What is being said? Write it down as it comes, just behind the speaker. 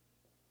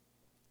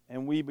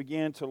and we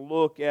began to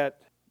look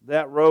at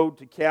that road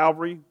to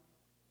Calvary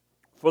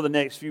for the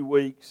next few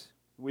weeks.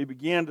 We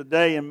begin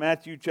today in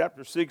Matthew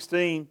chapter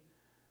 16.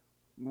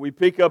 We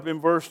pick up in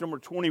verse number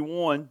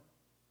 21.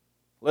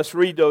 Let's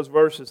read those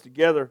verses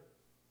together.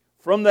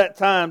 From that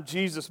time,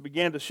 Jesus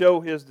began to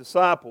show his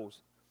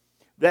disciples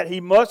that he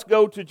must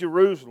go to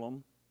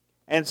Jerusalem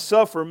and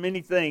suffer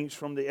many things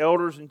from the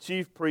elders and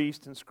chief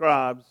priests and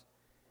scribes,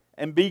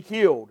 and be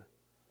killed,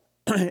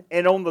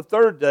 and on the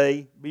third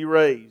day be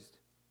raised.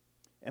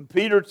 And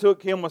Peter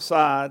took him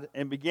aside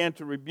and began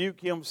to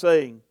rebuke him,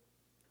 saying,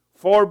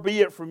 Far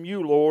be it from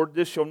you, Lord,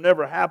 this shall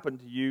never happen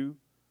to you.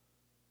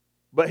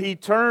 But he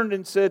turned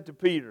and said to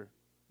Peter,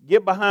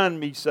 Get behind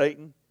me,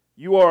 Satan,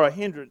 you are a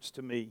hindrance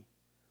to me,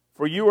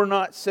 for you are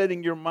not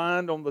setting your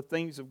mind on the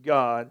things of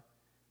God,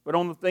 but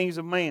on the things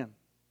of man.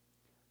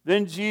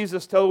 Then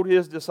Jesus told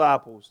his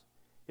disciples,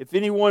 If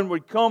anyone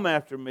would come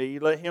after me,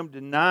 let him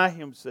deny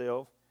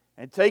himself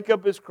and take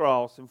up his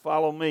cross and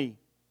follow me.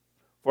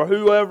 For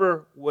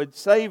whoever would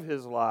save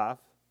his life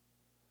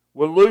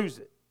will lose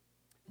it,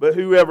 but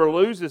whoever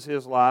loses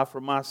his life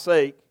for my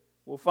sake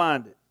will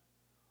find it.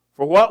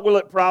 For what will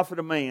it profit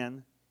a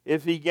man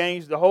if he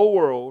gains the whole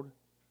world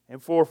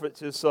and forfeits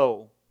his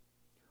soul?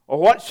 Or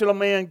what shall a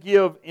man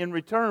give in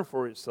return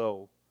for his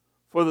soul?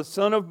 For the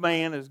Son of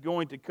Man is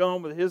going to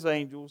come with his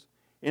angels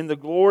in the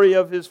glory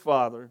of his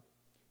Father,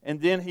 and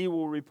then he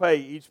will repay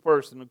each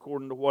person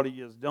according to what he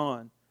has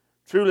done.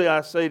 Truly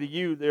I say to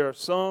you, there are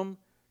some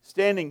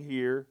standing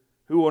here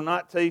who will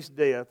not taste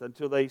death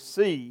until they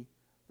see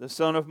the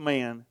Son of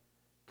Man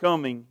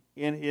coming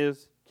in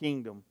his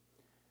kingdom.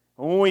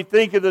 And when we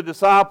think of the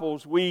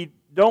disciples, we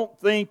don't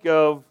think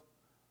of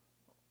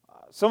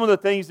some of the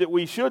things that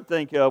we should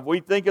think of.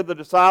 We think of the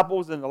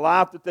disciples and the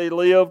life that they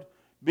lived,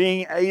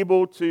 being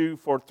able to,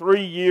 for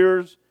 3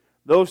 years,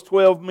 those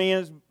 12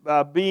 men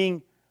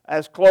being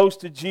as close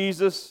to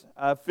Jesus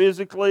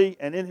physically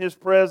and in His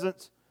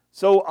presence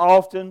so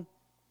often.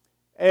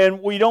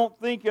 And we don't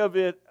think of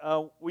it,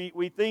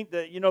 we think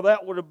that,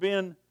 that would have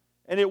been,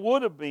 and it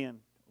would have been,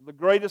 the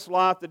greatest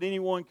life that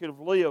anyone could have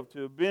lived,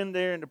 to have been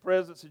there in the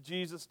presence of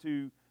Jesus,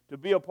 to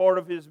be a part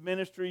of His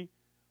ministry.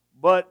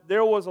 But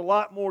there was a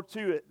lot more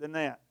to it than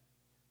that.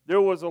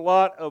 There was a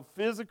lot of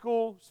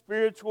physical,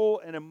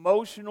 spiritual, and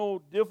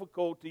emotional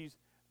difficulties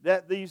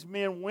that these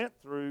men went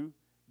through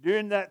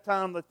during that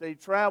time that they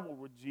traveled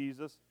with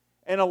Jesus.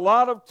 And a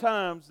lot of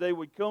times they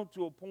would come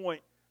to a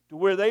point to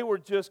where they were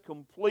just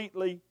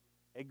completely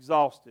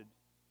exhausted,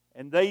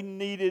 and they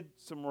needed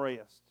some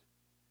rest.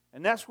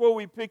 And that's where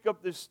we pick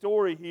up this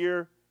story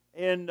here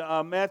in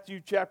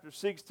Matthew chapter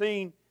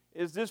 16,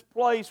 is this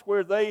place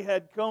where they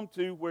had come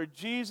to, where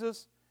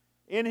Jesus,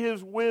 in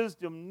His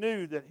wisdom,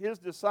 knew that His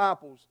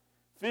disciples,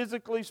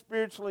 physically,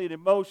 spiritually, and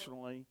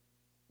emotionally,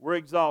 were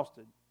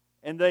exhausted.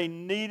 And they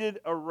needed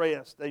a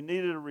rest. They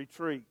needed a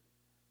retreat.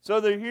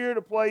 So they're here at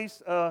a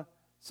place,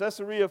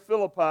 Caesarea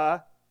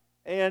Philippi,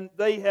 and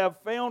they have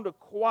found a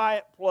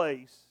quiet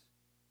place.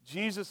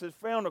 Jesus has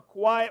found a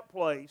quiet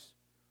place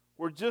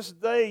where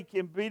just they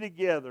can be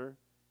together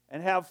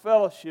and have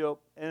fellowship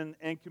and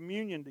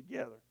communion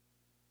together.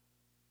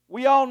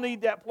 We all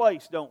need that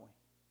place, don't we?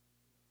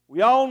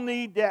 We all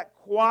need that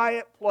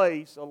quiet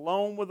place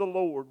alone with the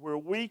Lord where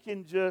we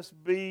can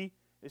just be,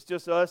 it's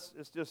just us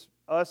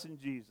and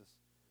Jesus.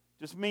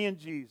 Just me and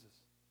Jesus.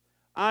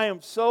 I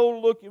am so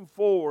looking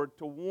forward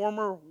to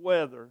warmer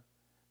weather,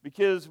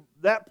 because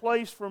that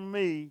place for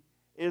me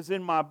is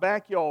in my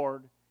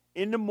backyard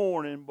in the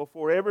morning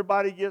before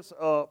everybody gets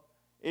up,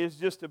 is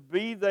just to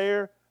be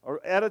there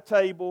or at a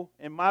table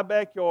in my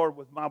backyard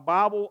with my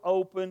Bible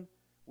open,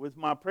 with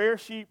my prayer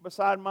sheet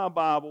beside my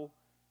Bible,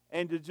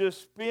 and to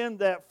just spend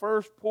that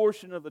first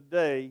portion of the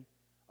day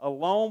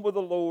alone with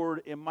the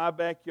Lord in my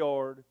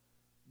backyard,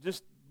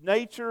 just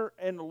nature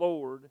and the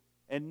Lord,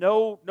 and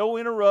no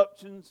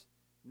interruptions,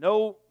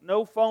 no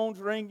phones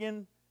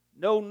ringing,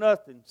 no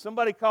nothing.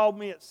 Somebody called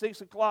me at 6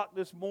 o'clock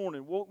this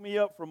morning, woke me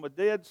up from a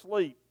dead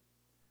sleep.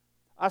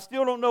 I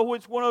still don't know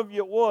which one of you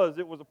it was.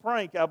 It was a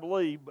prank, I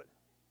believe,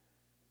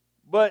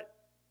 but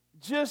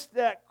just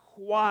that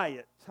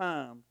quiet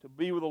time to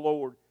be with the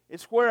Lord.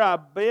 It's where I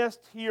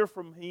best hear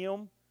from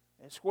Him.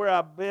 It's where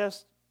I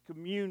best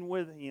commune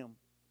with Him.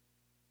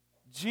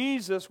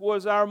 Jesus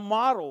was our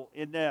model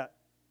in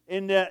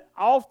that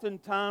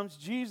oftentimes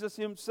Jesus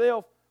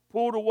Himself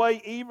pulled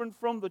away even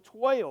from the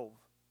 12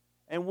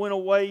 and went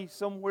away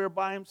somewhere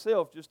by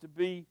Himself just to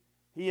be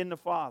He and the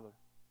Father.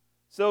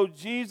 So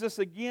Jesus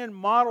again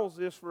models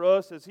this for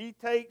us as He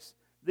takes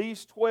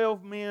these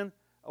 12 men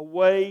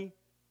away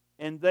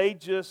and they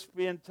just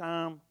spend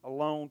time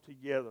alone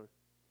together.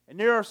 And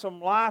there are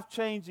some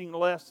life-changing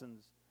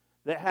lessons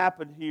that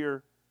happened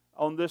here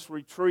on this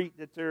retreat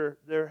that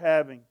they're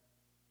having.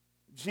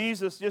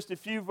 Jesus, just a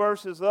few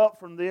verses up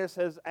from this,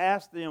 has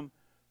asked them,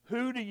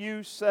 Who do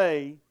you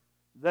say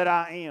that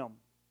I am?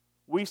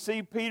 We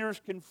see Peter's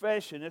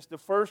confession. It's the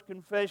first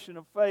confession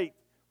of faith,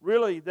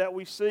 really, that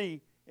we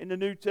see in the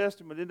New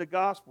Testament, in the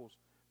Gospels.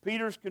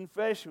 Peter's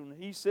confession,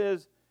 he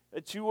says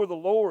that you are the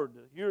Lord.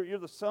 You're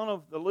the Son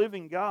of the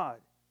living God.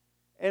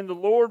 and the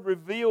Lord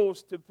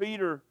reveals to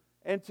Peter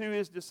and to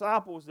his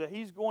disciples that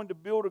He's going to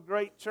build a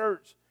great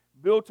church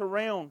built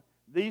around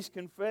these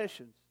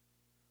confessions.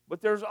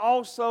 But there's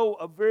also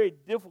a very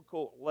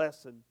difficult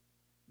lesson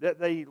that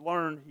they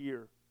learn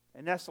here,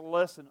 and that's the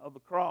lesson of the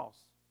cross.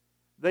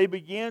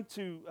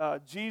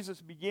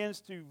 Jesus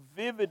begins to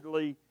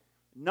vividly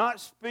not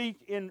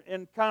speak in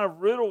kind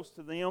of riddles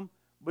to them,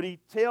 but He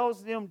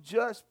tells them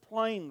just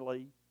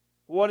plainly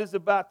what is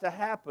about to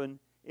happen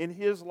in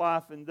His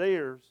life and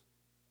theirs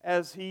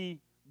as He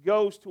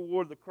goes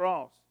toward the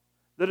cross.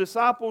 The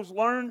disciples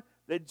learn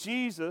that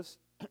Jesus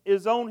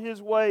is on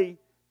His way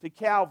to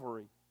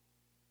Calvary,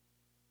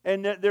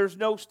 and that there's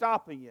no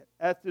stopping it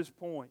at this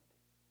point.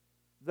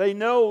 They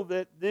know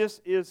that this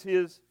is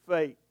His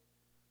fate.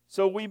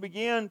 So we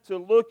begin to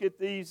look at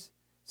this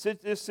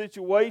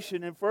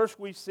situation, and first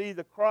we see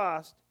the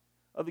Christ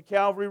of the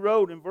Calvary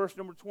Road in verse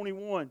number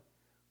 21.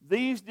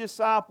 These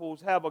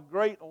disciples have a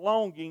great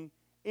longing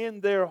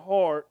in their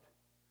heart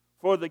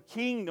for the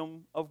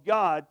kingdom of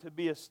God to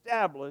be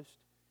established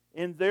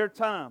in their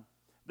time.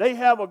 They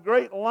have a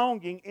great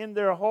longing in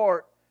their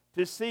heart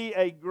to see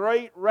a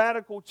great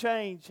radical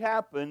change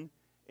happen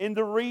in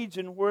the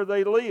region where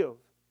they live.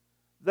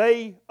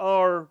 They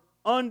are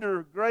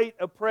under great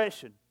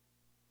oppression.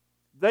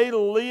 They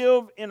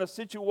live in a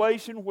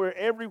situation where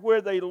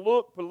everywhere they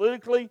look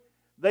politically,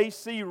 they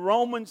see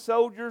Roman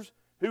soldiers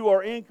who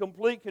are in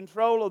complete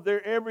control of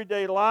their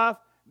everyday life.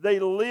 They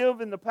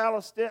live in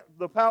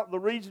the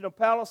region of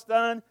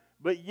Palestine,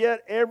 but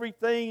yet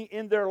everything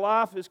in their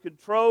life is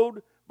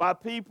controlled by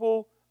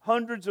people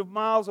hundreds of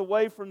miles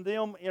away from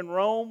them in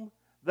Rome.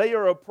 They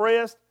are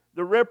oppressed.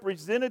 The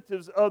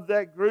representatives of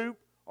that group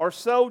are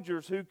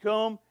soldiers who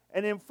come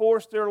and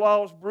enforce their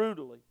laws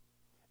brutally.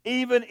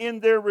 Even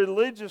in their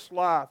religious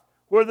life,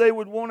 where they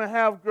would want to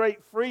have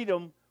great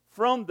freedom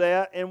from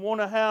that and want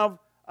to have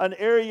an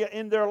area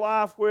in their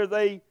life where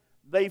they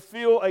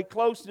feel a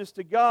closeness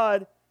to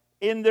God,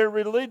 in their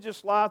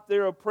religious life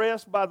they're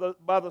oppressed by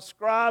the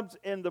scribes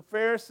and the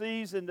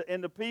Pharisees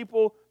and the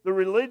people, the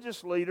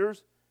religious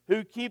leaders,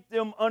 who keep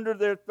them under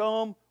their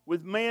thumb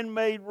with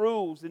man-made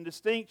rules and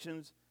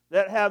distinctions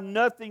that have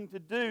nothing to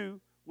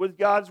do with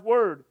God's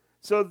Word.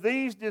 So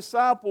these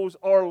disciples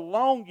are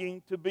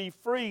longing to be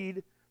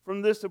freed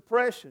from this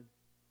oppression.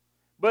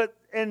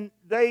 And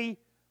they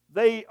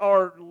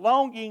are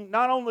longing,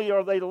 not only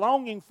are they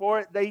longing for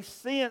it, they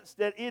sense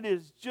that it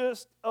is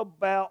just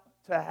about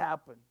to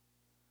happen.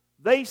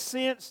 They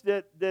sense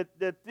that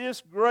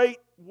this great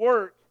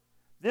work,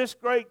 this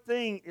great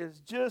thing is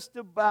just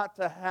about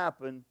to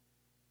happen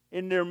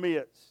in their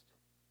midst.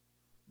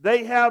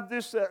 They have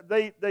this,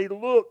 they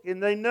look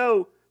and they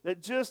know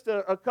that just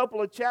a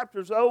couple of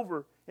chapters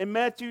over, in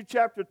Matthew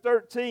chapter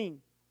 13,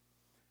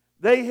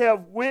 they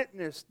have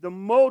witnessed the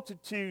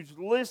multitudes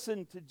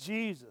listen to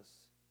Jesus.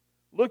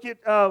 Look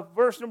at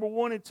verse number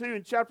 1 and 2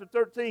 in chapter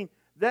 13.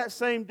 That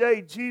same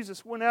day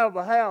Jesus went out of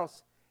the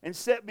house and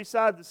sat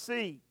beside the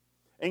sea,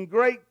 and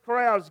great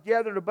crowds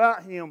gathered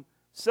about Him,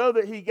 so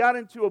that He got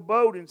into a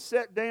boat and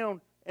sat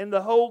down, and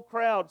the whole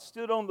crowd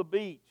stood on the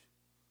beach.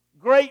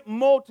 Great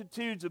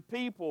multitudes of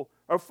people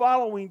are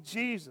following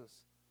Jesus.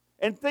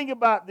 And think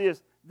about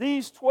this.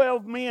 These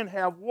 12 men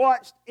have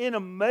watched in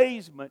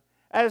amazement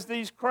as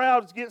these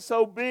crowds get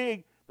so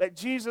big that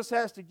Jesus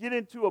has to get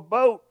into a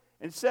boat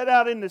and set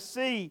out in the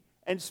sea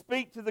and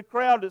speak to the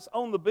crowd that's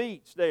on the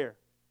beach there.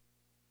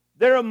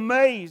 They're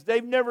amazed.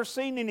 They've never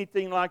seen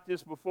anything like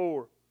this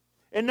before.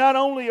 And not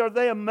only are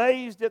they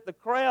amazed at the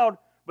crowd,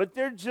 but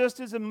they're just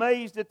as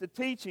amazed at the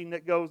teaching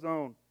that goes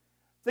on.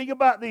 Think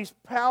about these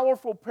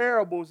powerful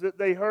parables that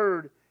they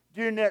heard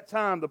during that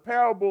time. The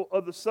parable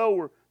of the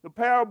sower, the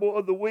parable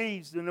of the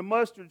weeds and the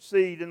mustard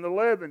seed and the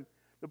leaven,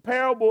 the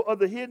parable of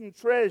the hidden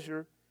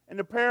treasure, and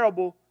the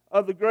parable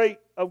of the great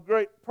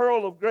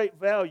pearl of great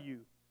value.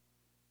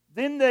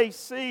 Then they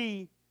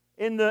see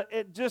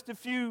just a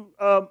few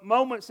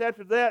moments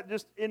after that,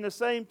 just in the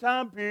same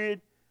time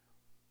period,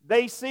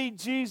 they see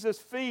Jesus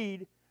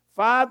feed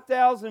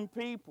 5,000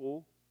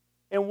 people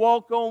and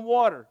walk on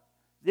water.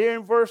 There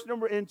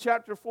in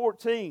chapter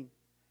 14.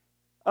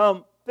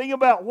 Think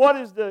about what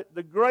is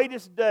the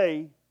greatest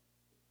day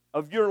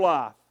of your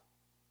life.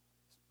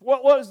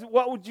 What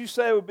would you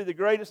say would be the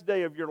greatest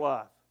day of your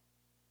life?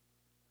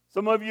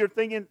 Some of you are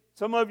thinking,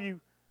 some of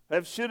you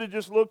should have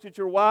just looked at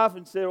your wife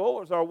and said, oh,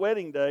 it was our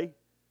wedding day.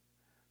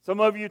 Some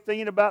of you are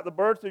thinking about the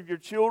birth of your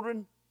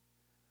children.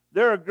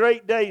 There are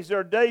great days. There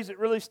are days that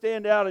really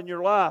stand out in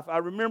your life. I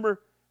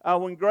remember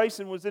when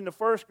Grayson was in the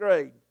first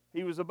grade.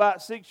 He was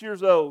about 6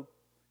 years old.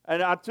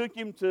 And I took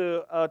him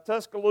to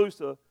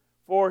Tuscaloosa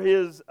for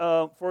his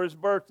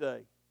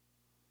birthday.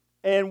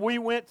 And we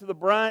went to the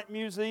Bryant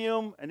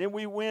Museum, and then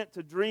we went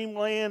to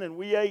Dreamland, and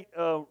we ate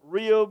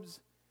ribs,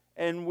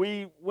 and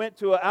we went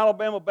to an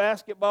Alabama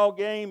basketball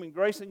game, and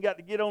Grayson got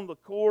to get on the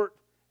court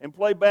and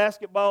play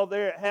basketball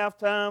there at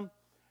halftime.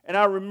 And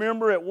I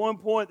remember at one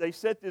point they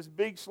set this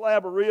big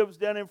slab of ribs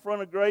down in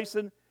front of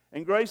Grayson,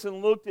 and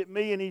Grayson looked at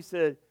me and he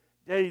said,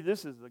 Daddy,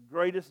 this is the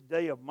greatest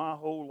day of my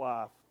whole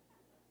life.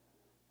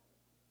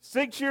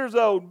 6 years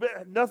old.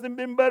 Nothing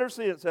been better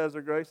since, has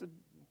there, Grayson?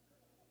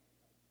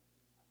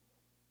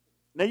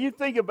 Now you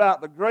think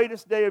about the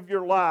greatest day of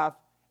your life,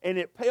 and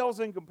it pales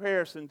in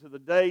comparison to the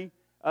day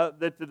that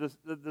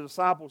the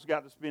disciples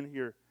got to spend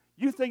here.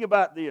 You think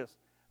about this.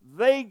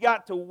 They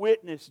got to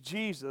witness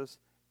Jesus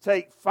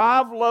take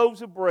 5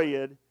 loaves of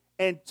bread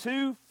and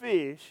 2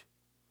 fish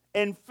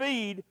and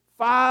feed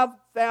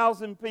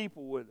 5,000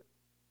 people with it.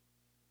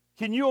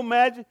 Can you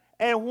imagine?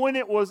 And when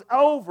it was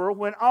over,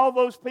 when all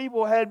those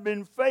people had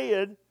been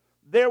fed,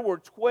 there were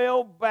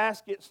 12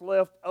 baskets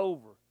left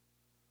over.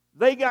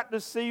 They got to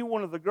see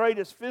one of the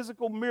greatest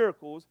physical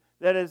miracles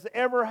that has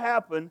ever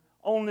happened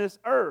on this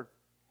earth.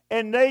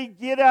 And they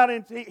get out,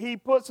 and he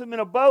puts them in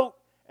a boat,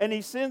 and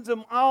he sends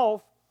them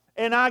off.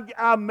 And I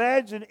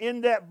imagine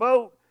in that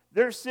boat,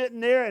 they're sitting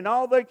there, and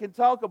all they can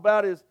talk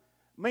about is,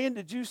 man,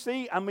 did you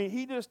see? I mean,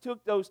 he just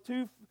took those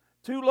two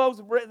loaves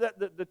of bread,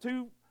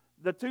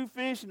 the two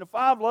fish and the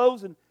 5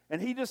 loaves,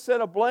 and he just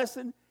said a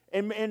blessing.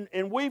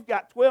 And we've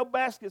got 12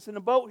 baskets in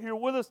the boat here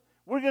with us.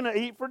 We're going to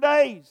eat for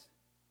days.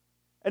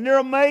 And they're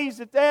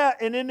amazed at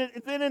that. And then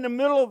in the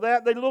middle of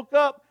that, they look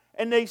up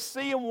and they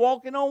see him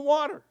walking on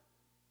water.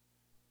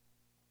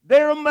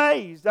 They're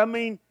amazed. I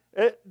mean,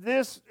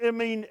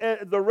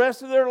 the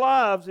rest of their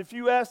lives, if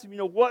you ask them,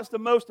 what's the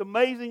most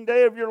amazing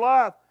day of your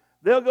life,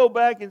 they'll go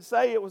back and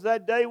say it was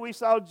that day we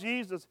saw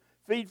Jesus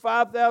feed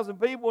 5,000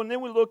 people, and then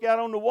we look out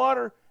on the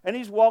water and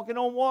he's walking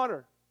on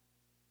water.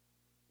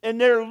 And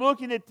they're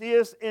looking at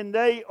this, and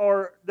they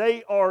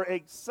are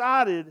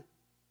excited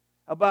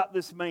about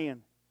this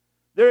man.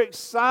 They're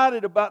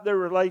excited about their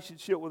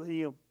relationship with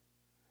him.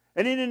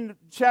 And then in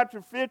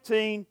chapter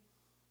 15,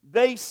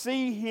 they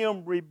see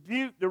him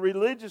rebuke the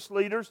religious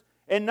leaders,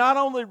 and not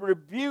only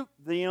rebuke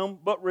them,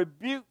 but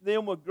rebuke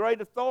them with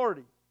great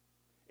authority.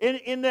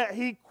 In that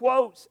he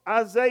quotes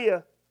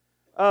Isaiah,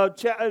 when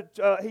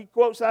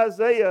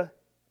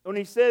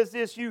he says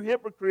this, "You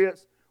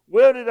hypocrites,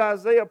 well did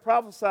Isaiah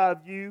prophesy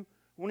of you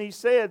when he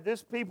said,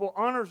 'This people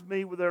honors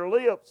me with their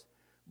lips,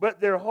 but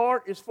their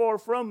heart is far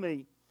from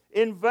me.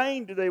 In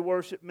vain do they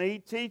worship me,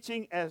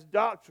 teaching as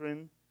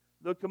doctrine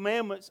the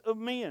commandments of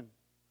men.'"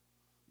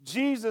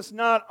 Jesus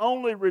not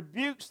only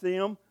rebukes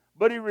them,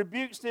 but he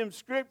rebukes them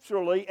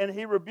scripturally, and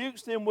he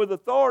rebukes them with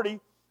authority,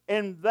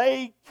 and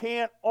they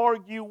can't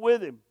argue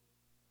with him.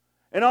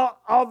 And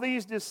all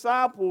these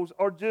disciples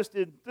are just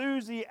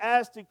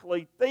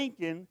enthusiastically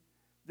thinking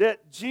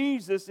that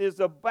Jesus is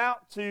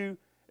about to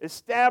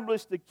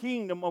establish the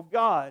kingdom of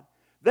God.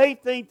 They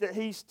think that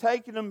he's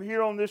taken them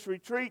here on this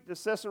retreat to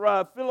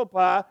Caesarea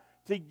Philippi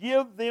to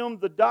give them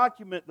the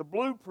document, the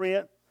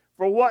blueprint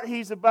for what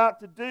he's about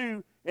to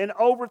do in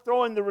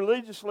overthrowing the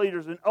religious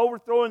leaders and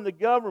overthrowing the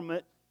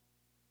government.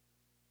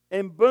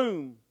 And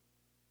boom,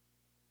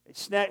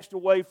 it's snatched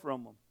away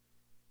from them.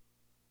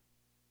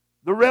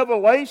 The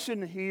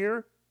revelation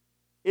here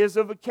is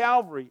of the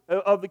Calvary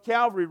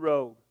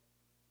road.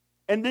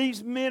 And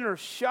these men are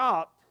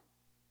shocked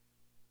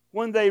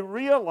when they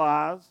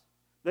realize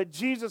that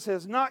Jesus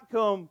has not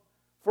come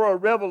for a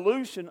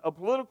revolution, a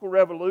political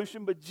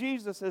revolution, but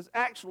Jesus has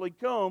actually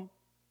come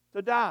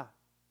to die.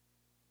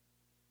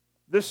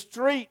 The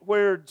street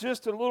where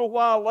just a little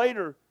while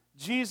later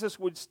Jesus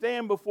would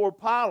stand before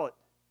Pilate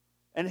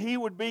and he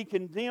would be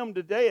condemned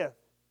to death.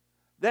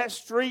 That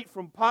street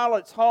from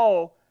Pilate's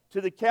hall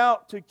to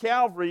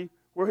Calvary,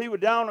 where he would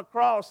die on a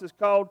cross, is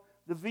called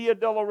the Via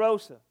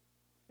Dolorosa.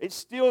 It's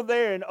still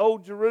there in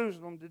Old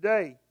Jerusalem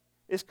today.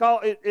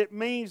 It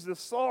means the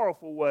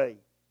sorrowful way.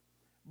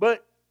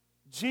 But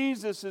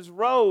Jesus'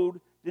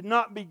 road did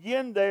not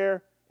begin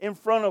there in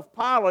front of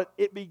Pilate.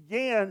 It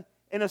began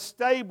in a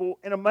stable,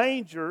 in a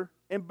manger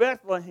in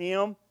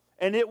Bethlehem,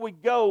 and it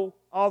would go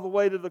all the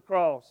way to the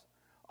cross.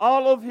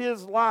 All of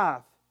his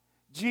life,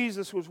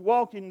 Jesus was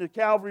walking the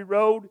Calvary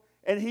road,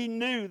 and he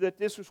knew that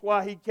this was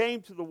why he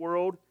came to the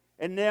world,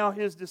 and now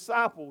his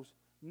disciples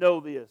know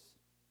this.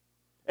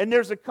 And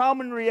there's a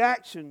common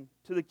reaction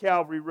to the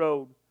Calvary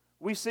road.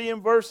 We see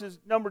in verses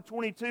number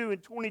 22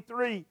 and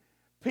 23,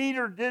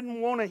 Peter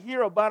didn't want to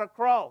hear about a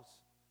cross.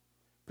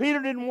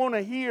 Peter didn't want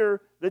to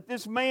hear that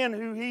this man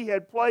who he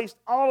had placed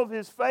all of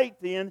his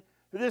faith in,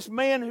 this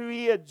man who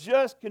he had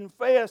just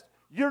confessed,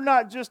 "You're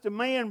not just a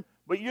man,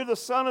 but you're the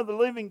Son of the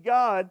living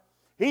God,"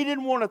 he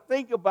didn't want to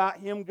think about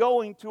him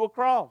going to a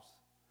cross.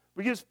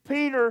 Because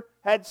Peter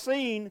had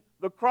seen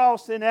the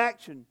cross in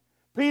action.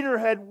 Peter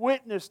had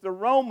witnessed the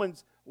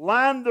Romans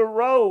line the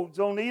roads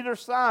on either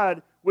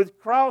side with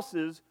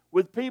crosses,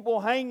 with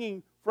people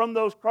hanging from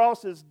those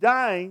crosses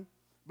dying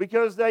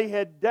because they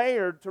had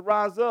dared to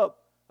rise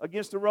up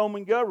against the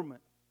Roman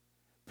government.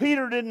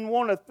 Peter didn't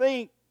want to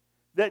think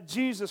that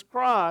Jesus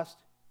Christ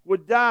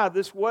would die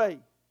this way.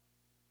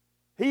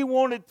 He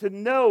wanted to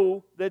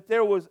know that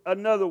there was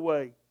another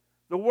way.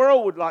 The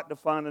world would like to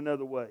find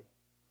another way.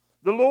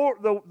 The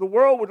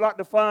world would like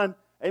to find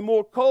a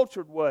more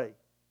cultured way,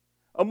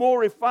 a more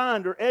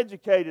refined or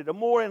educated, a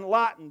more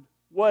enlightened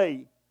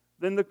way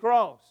than the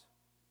cross.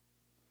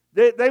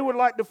 They would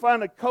like to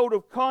find a code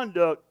of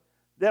conduct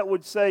that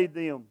would save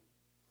them.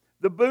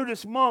 The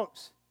Buddhist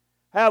monks,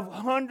 have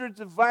hundreds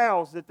of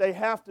vows that they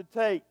have to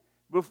take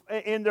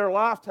in their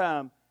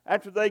lifetime.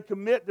 After they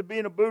commit to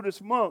being a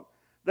Buddhist monk,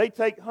 they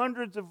take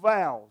hundreds of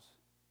vows,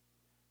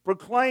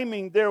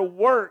 proclaiming their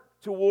work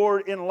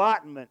toward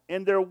enlightenment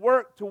and their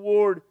work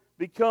toward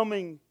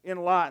becoming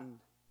enlightened.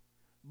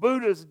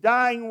 Buddha's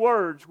dying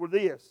words were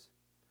this: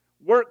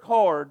 work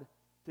hard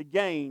to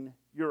gain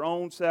your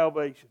own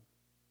salvation.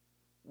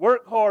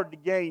 Work hard to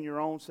gain your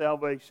own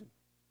salvation.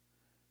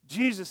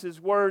 Jesus'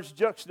 words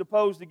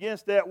juxtaposed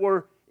against that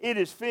were, it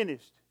is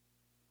finished.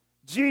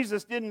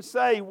 Jesus didn't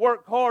say,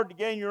 work hard to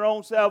gain your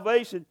own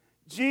salvation.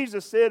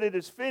 Jesus said, it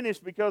is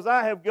finished because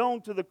I have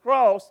gone to the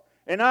cross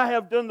and I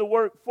have done the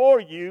work for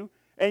you,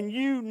 and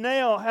you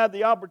now have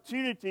the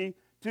opportunity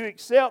to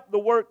accept the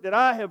work that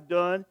I have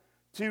done,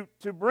 to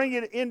bring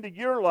it into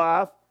your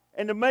life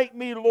and to make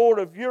me Lord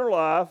of your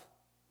life.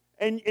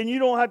 And you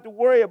don't have to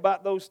worry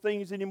about those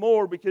things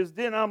anymore, because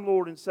then I'm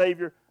Lord and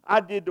Savior. I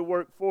did the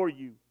work for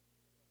you.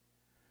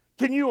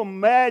 Can you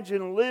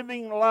imagine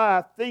living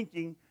life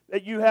thinking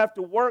that you have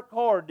to work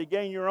hard to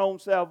gain your own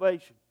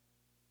salvation?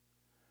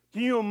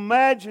 Can you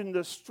imagine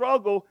the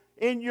struggle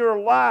in your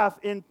life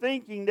in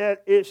thinking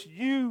that it's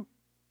you,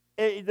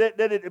 that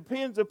it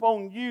depends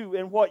upon you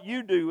and what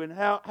you do and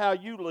how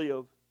you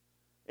live?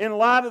 In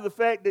light of the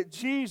fact that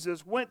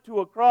Jesus went to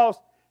a cross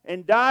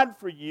and died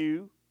for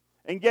you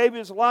and gave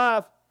His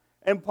life,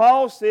 and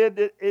Paul said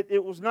that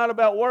it was not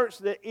about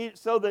works,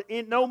 so that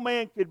no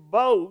man could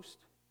boast,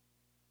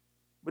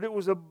 but it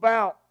was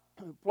about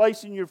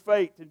placing your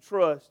faith and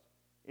trust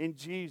in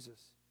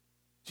Jesus.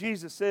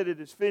 Jesus said it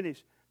is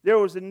finished. There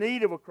was a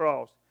need of a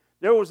cross.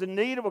 There was a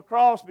need of a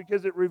cross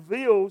because it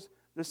reveals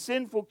the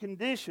sinful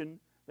condition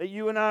that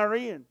you and I are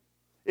in.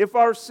 If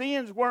our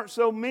sins weren't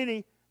so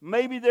many,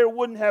 maybe there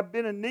wouldn't have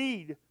been a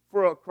need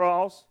for a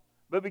cross,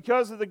 but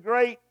because of the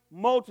great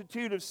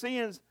multitude of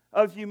sins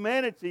of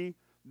humanity,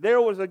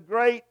 there was a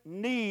great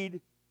need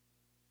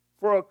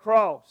for a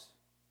cross.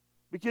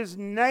 Because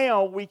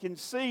now we can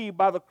see,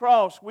 by the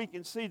cross, we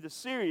can see the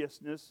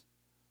seriousness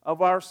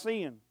of our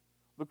sin.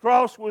 The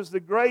cross was the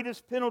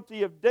greatest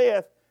penalty of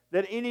death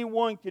that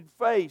anyone could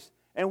face.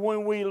 And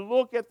when we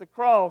look at the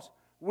cross,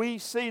 we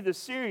see the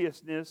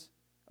seriousness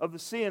of the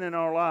sin in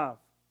our life.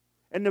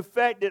 And the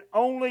fact that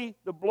only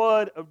the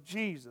blood of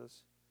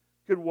Jesus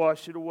could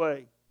wash it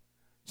away.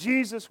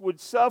 Jesus would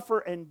suffer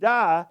and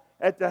die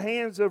at the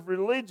hands of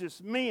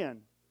religious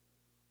men.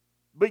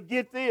 But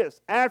get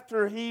this,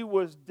 after He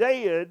was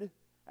dead,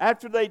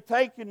 after they'd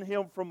taken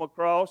Him from a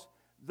cross,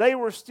 they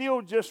were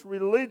still just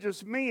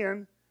religious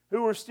men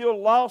who were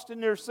still lost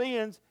in their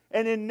sins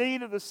and in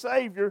need of the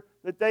Savior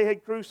that they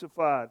had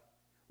crucified.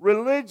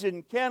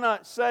 Religion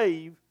cannot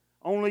save,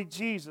 only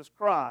Jesus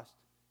Christ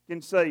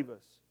can save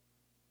us.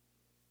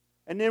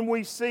 And then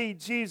we see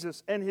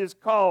Jesus and His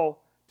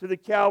call to the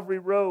Calvary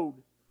road.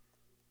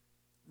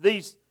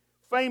 These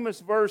famous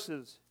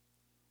verses.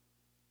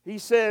 He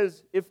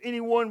says, if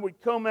anyone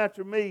would come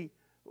after me,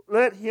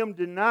 let him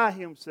deny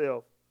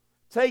himself,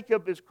 take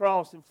up his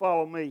cross and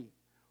follow me.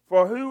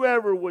 For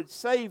whoever would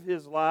save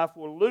his life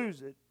will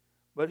lose it,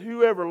 but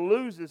whoever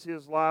loses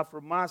his life for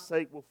my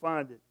sake will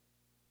find it.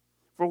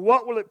 For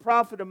what will it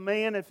profit a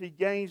man if he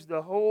gains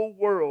the whole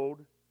world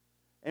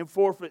and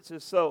forfeits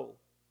his soul?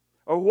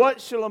 Or what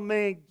shall a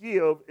man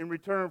give in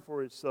return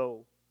for his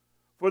soul?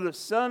 For the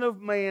Son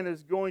of Man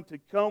is going to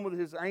come with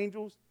His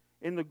angels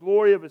in the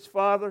glory of His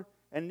Father,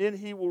 and then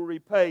He will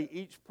repay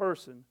each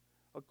person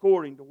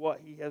according to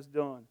what he has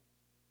done.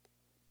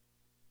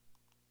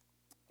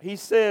 He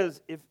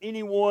says, if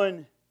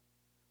anyone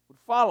would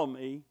follow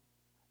me,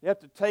 they have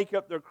to take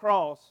up their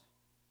cross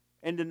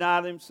and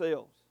deny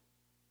themselves.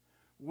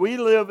 We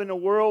live in a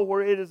world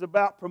where it is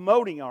about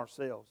promoting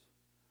ourselves,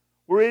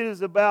 where it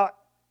is about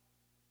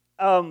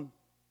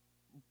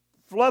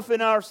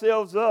fluffing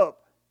ourselves up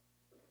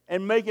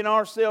and making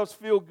ourselves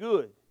feel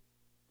good.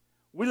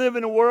 We live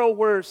in a world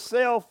where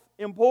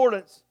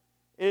self-importance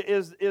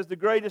is the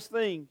greatest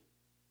thing.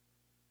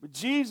 But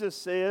Jesus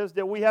says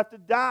that we have to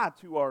die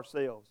to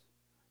ourselves,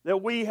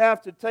 that we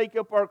have to take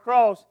up our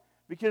cross,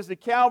 because the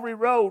Calvary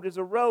road is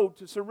a road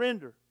to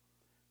surrender.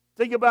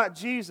 Think about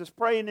Jesus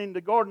praying in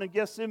the Garden of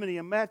Gethsemane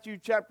in Matthew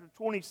chapter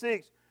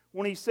 26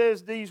 when He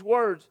says these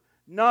words,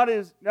 not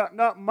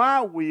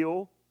my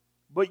will,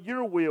 but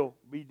your will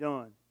be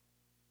done.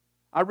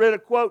 I read a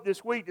quote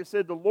this week that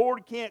said, the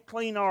Lord can't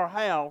clean our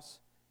house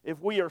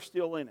if we are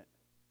still in it.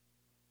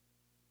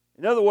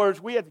 In other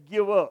words, we have to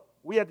give up.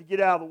 We have to get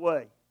out of the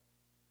way.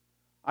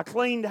 I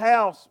cleaned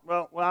house.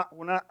 I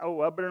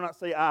better not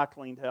say I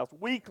cleaned house.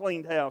 We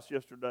cleaned house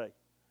yesterday.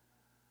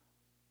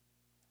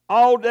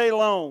 All day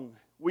long,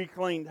 we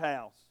cleaned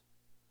house.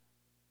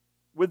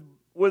 With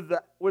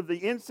the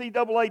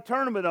NCAA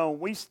tournament on,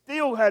 we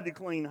still had to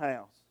clean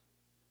house.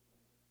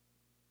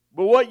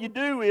 But what you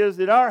do is,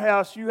 at our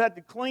house, you have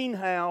to clean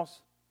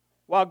house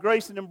while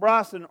Grayson and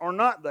Bryson are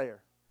not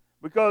there.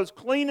 Because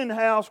cleaning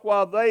house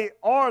while they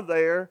are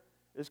there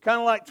is kind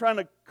of like trying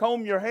to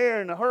comb your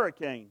hair in a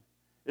hurricane.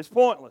 It's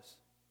pointless.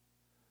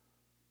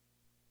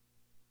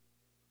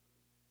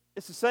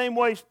 It's the same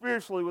way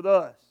spiritually with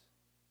us.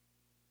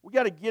 We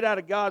got to get out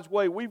of God's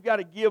way. We've got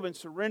to give and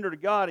surrender to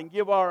God and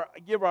give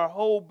our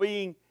whole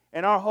being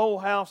and our whole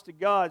house to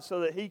God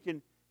so that He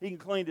can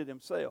clean it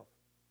Himself.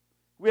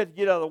 We have to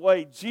get out of the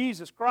way.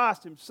 Jesus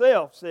Christ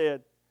Himself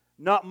said,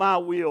 "Not my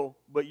will,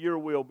 but your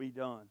will be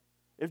done."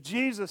 If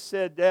Jesus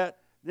said that,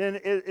 then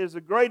it is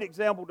a great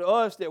example to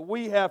us that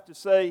we have to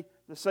say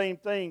the same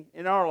thing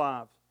in our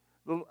lives.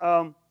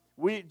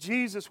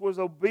 Jesus was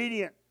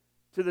obedient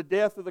to the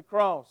death of the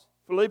cross.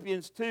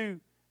 Philippians 2,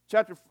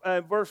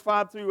 verse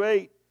 5 through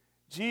 8,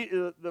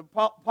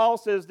 Paul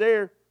says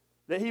there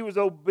that he was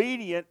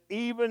obedient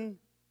even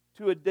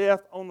to a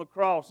death on the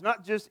cross.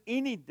 Not just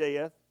any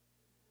death,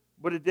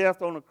 but a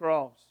death on the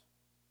cross.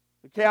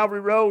 The Calvary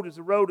road is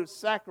a road of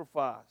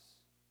sacrifice.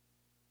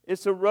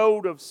 It's a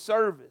road of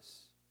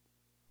service.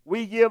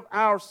 We give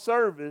our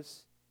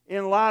service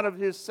in light of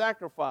His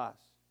sacrifice.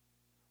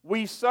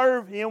 We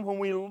serve Him when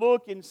we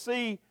look and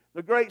see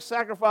the great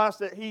sacrifice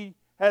that He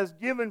has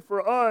given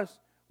for us.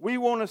 We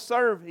want to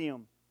serve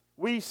Him.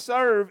 We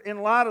serve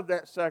in light of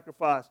that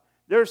sacrifice.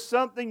 There's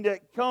something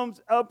that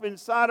comes up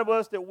inside of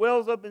us, that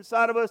wells up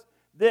inside of us,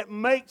 that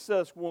makes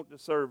us want to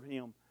serve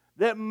Him,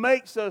 that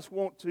makes us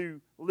want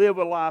to live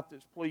a life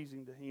that's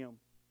pleasing to Him.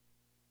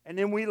 And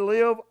then we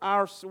live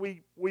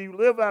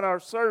out our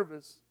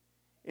service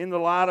in the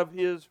light of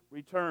His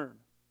return.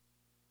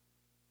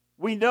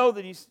 We know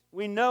that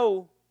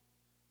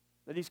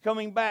He's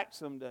coming back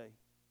someday.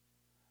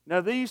 Now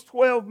these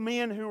 12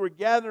 men who were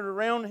gathered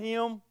around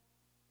Him,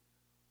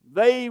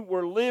 they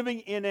were living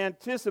in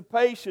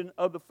anticipation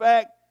of the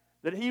fact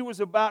that He was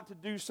about to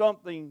do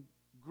something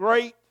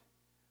great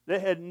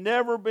that had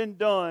never been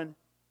done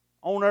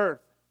on earth.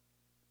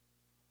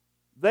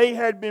 They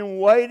had been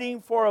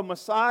waiting for a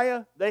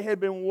Messiah. They had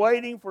been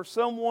waiting for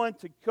someone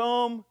to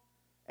come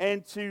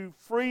and to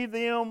free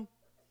them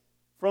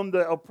from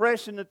the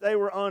oppression that they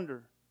were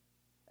under.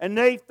 And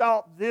they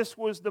thought this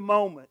was the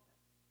moment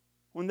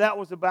when that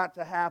was about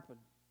to happen.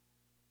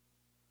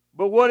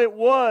 But what it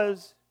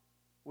was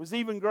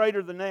even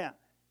greater than that.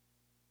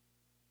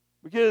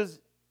 Because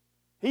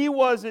He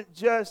wasn't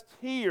just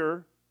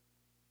here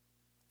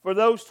for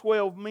those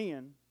 12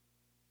 men.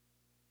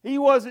 He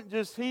wasn't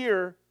just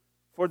here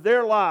for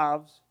their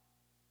lives,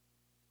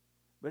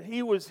 but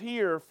He was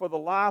here for the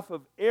life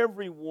of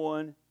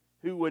everyone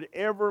who would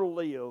ever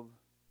live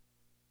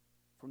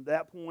from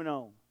that point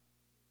on.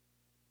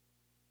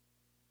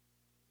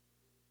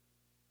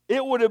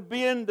 It would have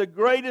been the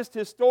greatest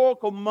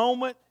historical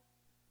moment,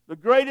 the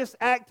greatest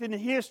act in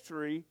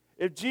history,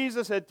 if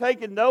Jesus had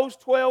taken those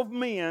 12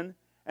 men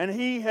and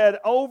He had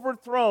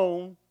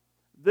overthrown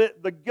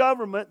the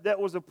government that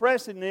was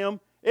oppressing them.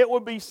 It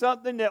would be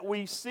something that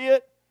we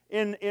sit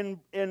in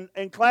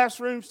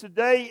classrooms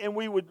today and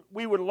we would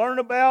learn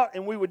about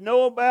and we would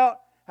know about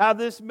how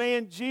this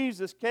man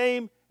Jesus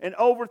came and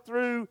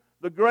overthrew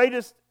the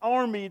greatest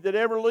army that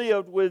ever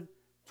lived with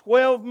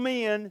 12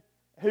 men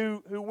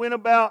who went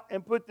about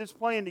and put this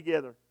plan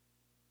together.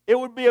 It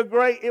would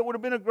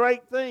have been a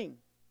great thing.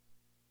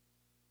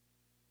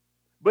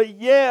 But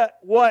yet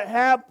what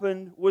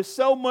happened was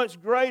so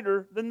much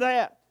greater than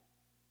that.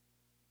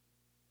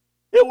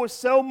 It was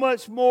so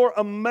much more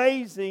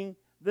amazing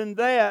than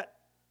that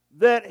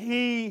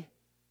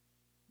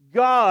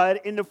God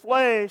in the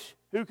flesh,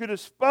 who could have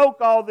spoke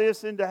all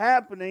this into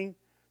happening,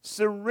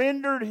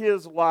 surrendered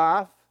His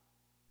life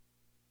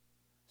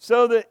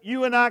so that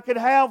you and I could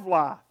have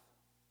life.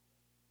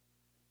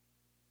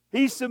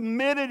 He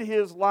submitted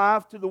His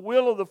life to the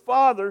will of the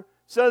Father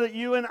so that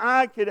you and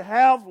I could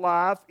have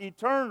life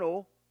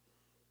eternal,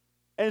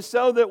 and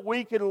so that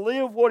we could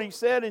live what He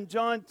said in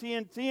John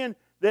 10:10,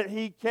 that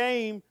He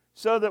came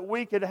so that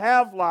we could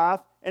have life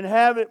and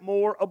have it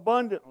more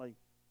abundantly.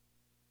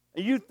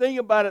 And you think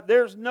about it,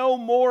 there's no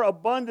more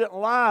abundant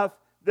life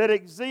that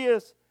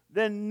exists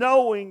than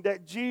knowing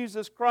that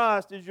Jesus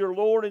Christ is your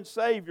Lord and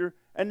Savior,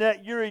 and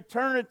that your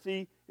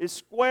eternity is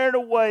squared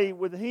away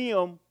with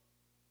Him,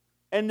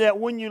 and that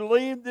when you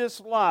leave this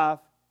life,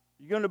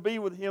 you're going to be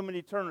with Him in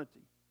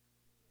eternity.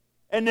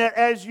 And that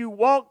as you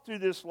walk through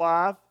this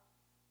life,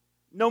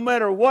 no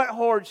matter what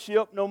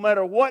hardship, no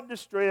matter what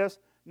distress,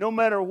 no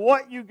matter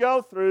what you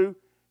go through,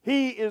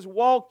 He is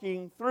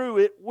walking through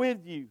it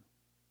with you.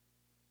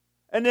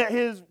 And that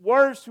His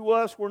words to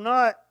us were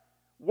not,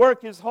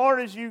 work as hard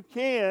as you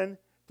can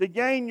to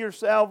gain your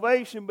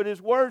salvation, but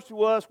His words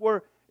to us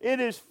were, it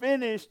is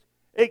finished,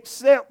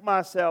 accept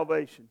my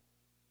salvation.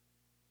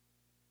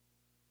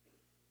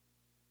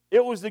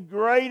 It was the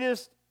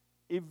greatest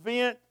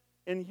event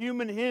in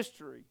human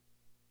history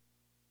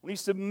when He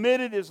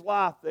submitted His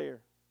life there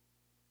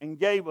and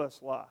gave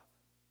us life.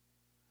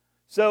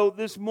 So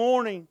this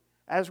morning,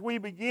 as we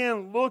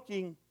begin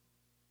looking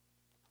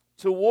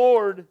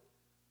toward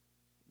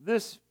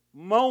this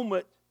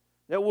moment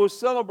that we'll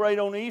celebrate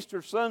on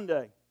Easter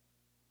Sunday,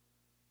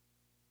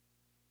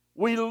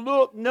 we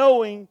look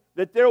knowing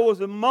that there was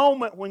a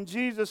moment when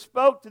Jesus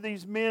spoke to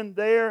these men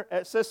there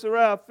at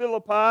Caesarea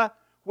Philippi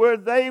where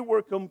they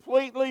were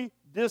completely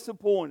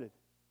disappointed.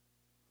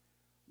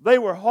 They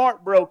were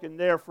heartbroken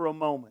there for a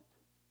moment.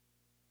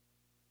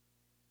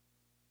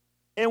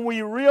 And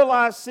we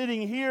realize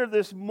sitting here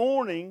this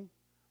morning,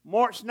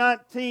 March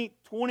 19th,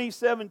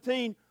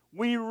 2017,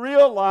 we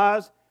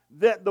realize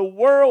that the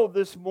world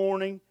this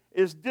morning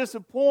is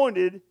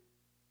disappointed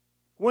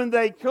when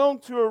they come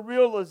to a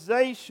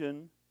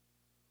realization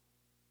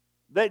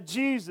that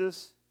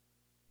Jesus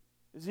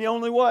is the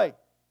only way.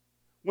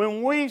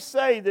 When we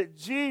say that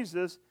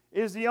Jesus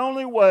is the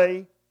only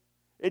way,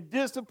 it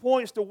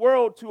disappoints the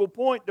world to a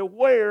point to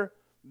where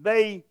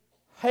they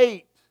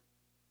hate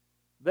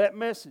that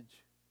message.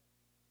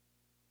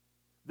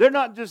 They're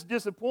not just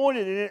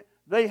disappointed in it,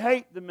 they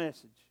hate the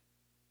message.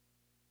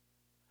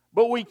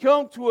 But we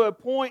come to a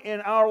point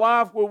in our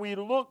life where we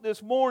look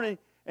this morning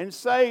and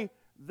say,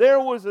 there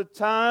was a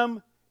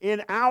time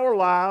in our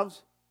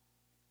lives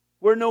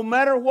where no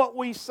matter what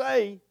we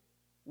say,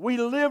 we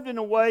lived in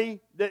a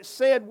way that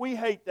said we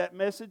hate that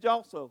message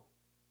also.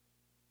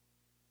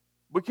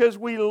 Because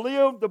we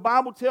lived, the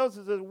Bible tells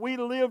us that we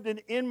lived in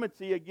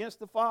enmity against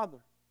the Father.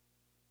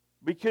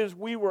 Because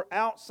we were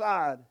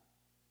outside.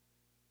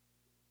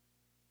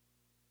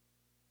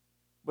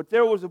 But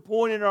there was a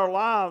point in our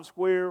lives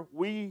where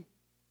we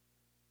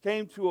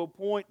came to a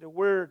point to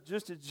where,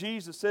 just as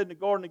Jesus said in the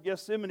Garden of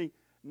Gethsemane,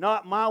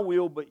 not my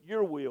will, but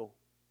your will.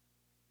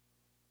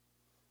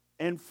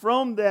 And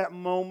from that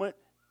moment,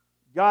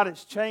 God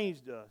has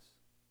changed us.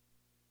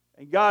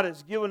 And God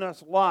has given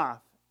us life.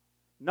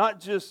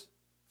 Not just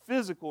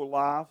physical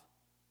life,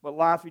 but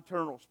life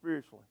eternal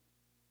spiritually.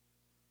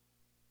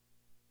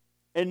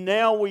 And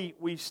now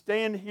we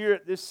stand here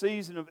at this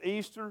season of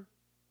Easter,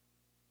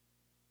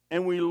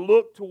 and we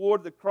look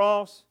toward the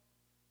cross,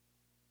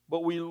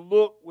 but we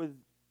look with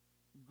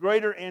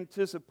greater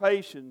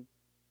anticipation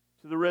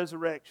to the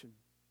resurrection.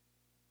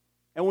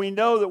 And we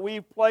know that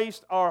we've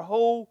placed our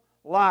whole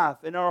life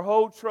and our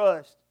whole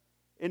trust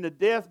in the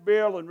death,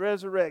 burial, and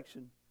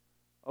resurrection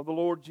of the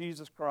Lord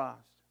Jesus Christ.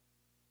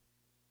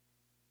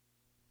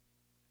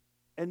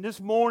 And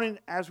this morning,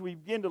 as we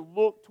begin to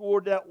look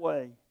toward that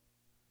way,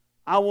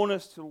 I want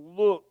us to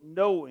look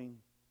knowing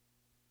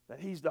that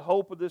He's the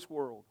hope of this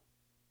world.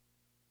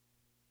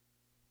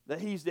 That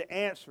He's the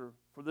answer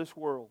for this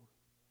world.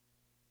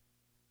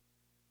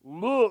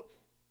 Look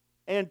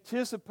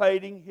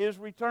anticipating His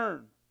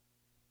return.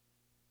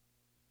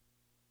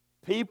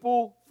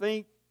 People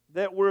think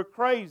that we're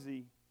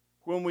crazy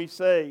when we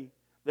say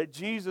that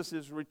Jesus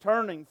is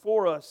returning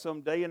for us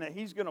someday and that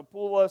He's going to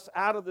pull us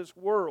out of this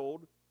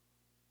world.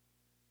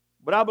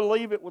 But I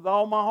believe it with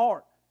all my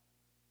heart.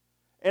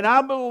 And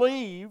I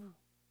believe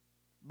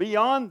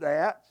beyond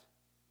that,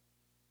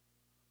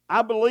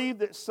 I believe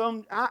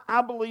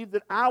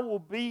that I'll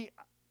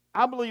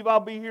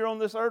be here on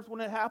this earth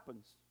when it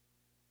happens.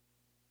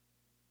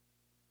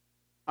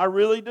 I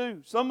really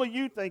do. Some of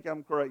you think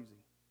I'm crazy.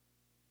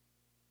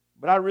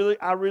 But I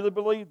really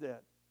believe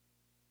that.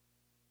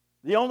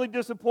 The only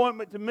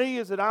disappointment to me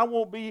is that I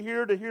won't be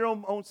here to hear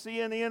them on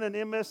CNN and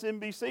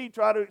MSNBC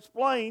try to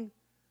explain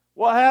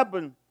what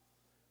happened.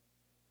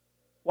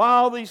 Why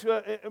all these?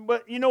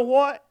 But you know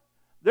what?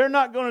 They're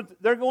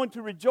going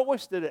to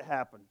rejoice that it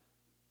happened.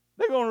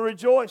 They're going to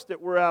rejoice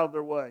that we're out of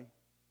their way.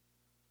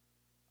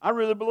 I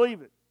really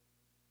believe it.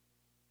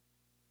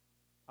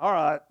 All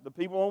right, the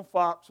people on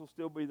Fox will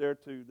still be there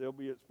too. They'll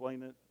be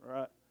explaining it, all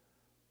right?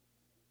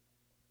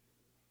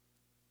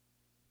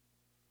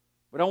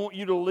 But I want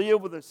you to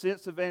live with a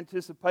sense of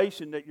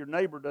anticipation that your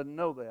neighbor doesn't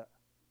know that.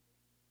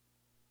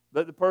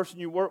 That the person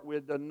you work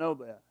with doesn't know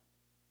that.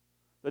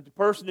 That the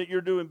person that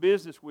you're doing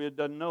business with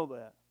doesn't know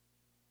that.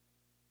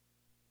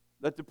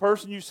 That the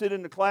person you sit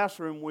in the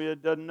classroom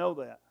with doesn't know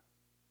that.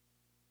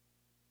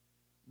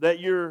 That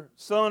your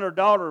son or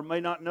daughter may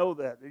not know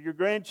that. That your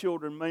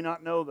grandchildren may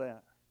not know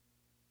that.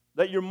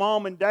 That your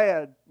mom and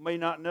dad may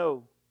not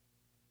know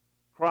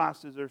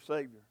Christ is their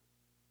Savior.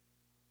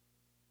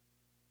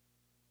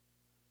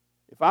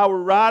 If I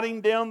were riding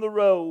down the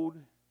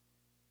road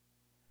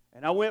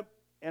and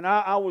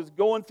I was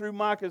going through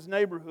Micah's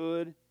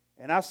neighborhood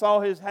and I saw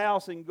his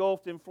house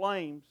engulfed in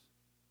flames,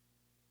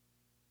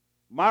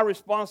 my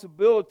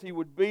responsibility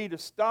would be to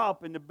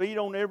stop and to beat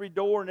on every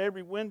door and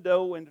every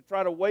window and to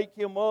try to wake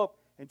him up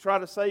and try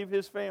to save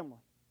his family.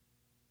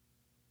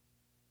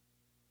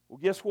 Well,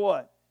 guess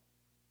what?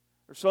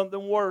 There's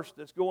something worse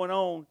that's going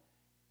on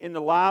in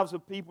the lives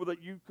of people that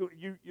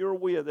you're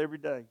with every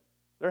day.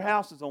 Their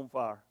house is on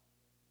fire.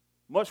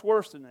 Much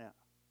worse than that.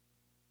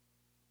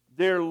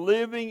 They're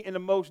living in the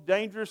most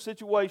dangerous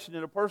situation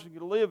that a person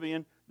could live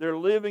in. They're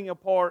living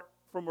apart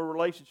from a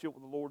relationship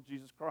with the Lord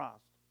Jesus Christ.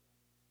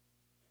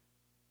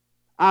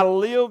 I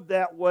lived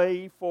that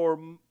way for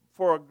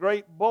a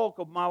great bulk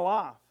of my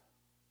life.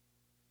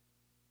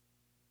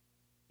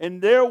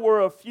 And there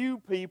were a few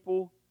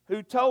people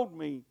who told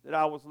me that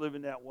I was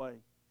living that way.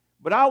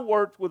 But I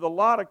worked with a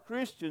lot of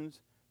Christians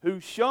who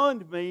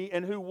shunned me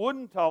and who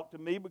wouldn't talk to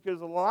me because of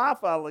the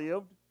life I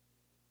lived.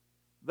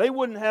 They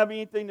wouldn't have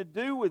anything to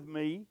do with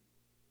me.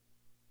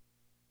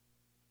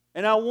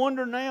 And I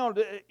wonder now,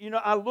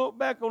 I look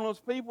back on those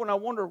people and I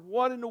wonder,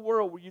 what in the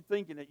world were you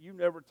thinking that you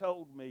never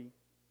told me?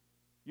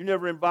 You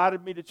never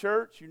invited me to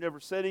church. You never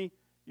said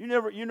You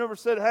never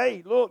said,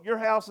 hey, look, your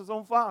house is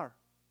on fire.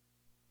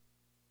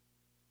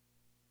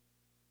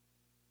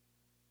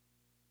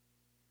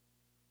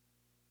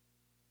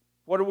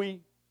 What are we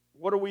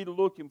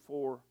looking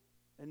for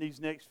in these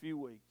next few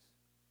weeks?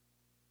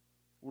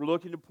 We're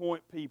looking to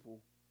point people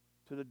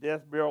to the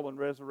death, burial, and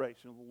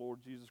resurrection of the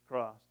Lord Jesus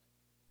Christ.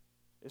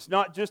 It's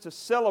not just a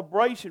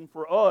celebration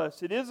for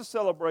us. It is a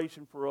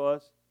celebration for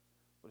us,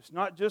 but it's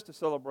not just a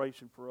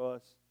celebration for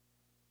us.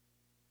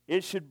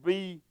 It should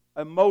be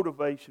a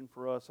motivation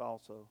for us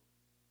also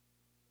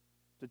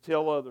to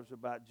tell others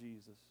about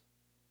Jesus.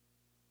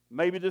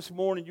 Maybe this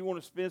morning you want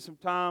to spend some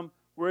time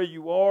where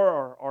you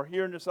are or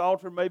here in this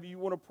altar. Maybe you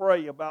want to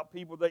pray about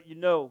people that you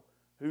know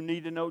who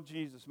need to know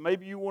Jesus.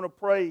 Maybe you want to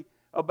pray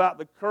about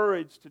the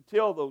courage to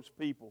tell those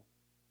people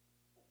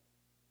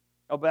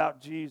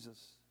about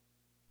Jesus.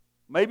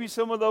 Maybe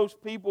some of those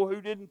people who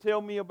didn't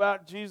tell me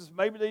about Jesus,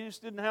 maybe they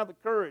just didn't have the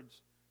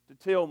courage to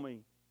tell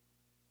me.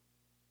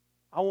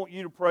 I want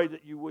you to pray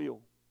that you will.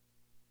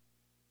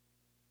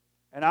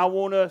 And I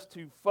want us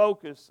to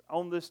focus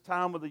on this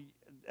time of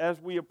as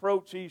we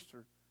approach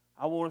Easter,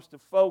 I want us to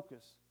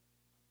focus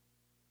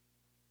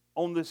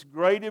on this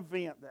great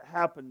event that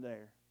happened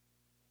there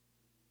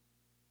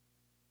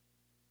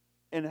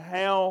and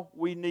how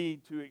we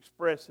need to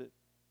express it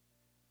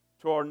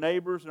to our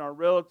neighbors and our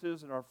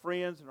relatives and our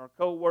friends and our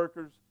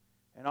co-workers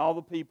and all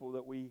the people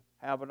that we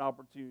have an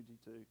opportunity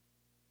to.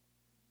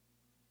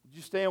 Would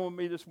you stand with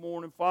me this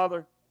morning?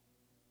 Father,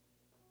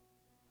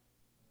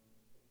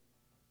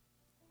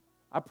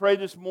 I pray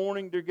this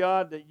morning, dear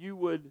God, that you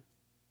would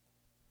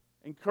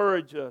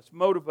encourage us,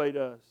 motivate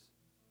us,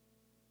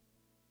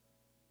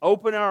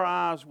 open our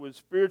eyes with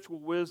spiritual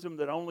wisdom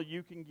that only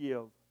you can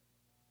give,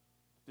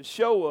 to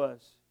show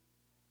us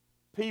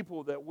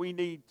people that we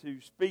need to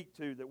speak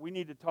to, that we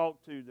need to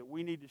talk to, that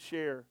we need to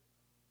share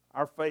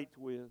our faith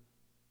with.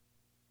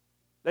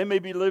 They may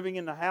be living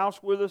in the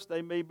house with us,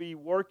 they may be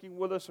working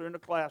with us or in the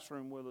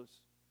classroom with us.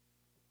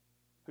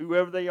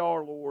 Whoever they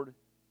are, Lord,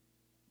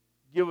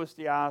 give us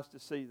the eyes to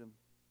see them.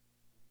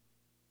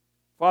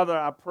 Father,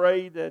 I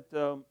pray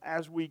that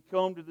as we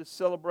come to this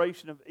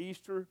celebration of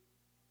Easter,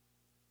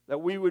 that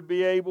we would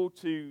be able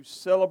to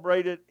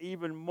celebrate it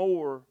even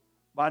more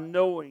by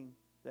knowing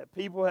that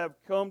people have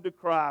come to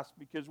Christ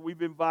because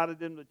we've invited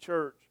them to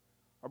church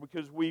or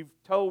because we've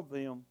told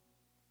them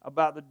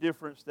about the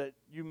difference that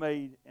you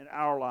made in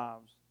our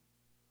lives.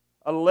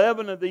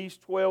 11 of these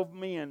 12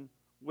 men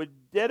would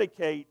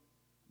dedicate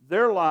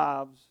their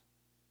lives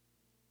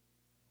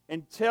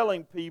in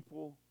telling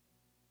people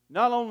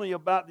not only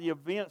about the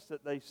events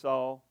that they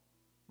saw,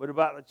 but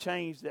about the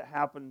change that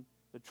happened,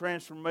 the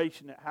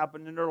transformation that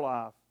happened in their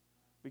life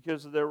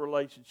because of their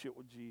relationship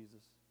with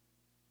Jesus.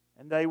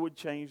 And they would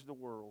change the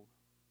world.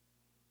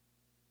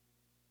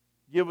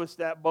 Give us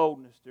that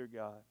boldness, dear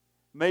God.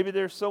 Maybe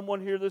there's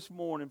someone here this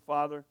morning,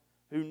 Father,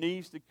 who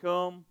needs to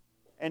come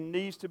and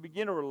needs to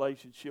begin a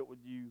relationship with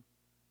you.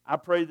 I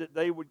pray that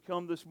they would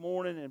come this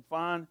morning and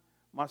find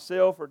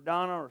myself or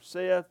Donna or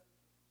Seth,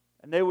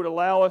 and they would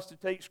allow us to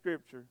take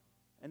Scripture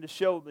and to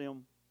show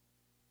them.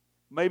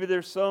 Maybe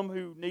there's some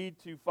who need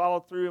to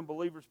follow through in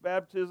believer's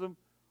baptism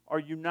or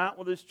unite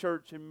with this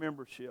church in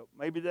membership.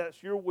 Maybe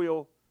that's your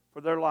will for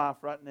their life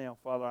right now,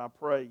 Father. I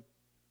pray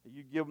that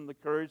you give them the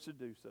courage to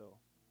do so.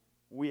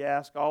 We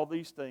ask all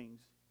these things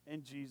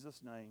in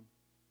Jesus' name.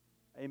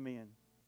 Amen.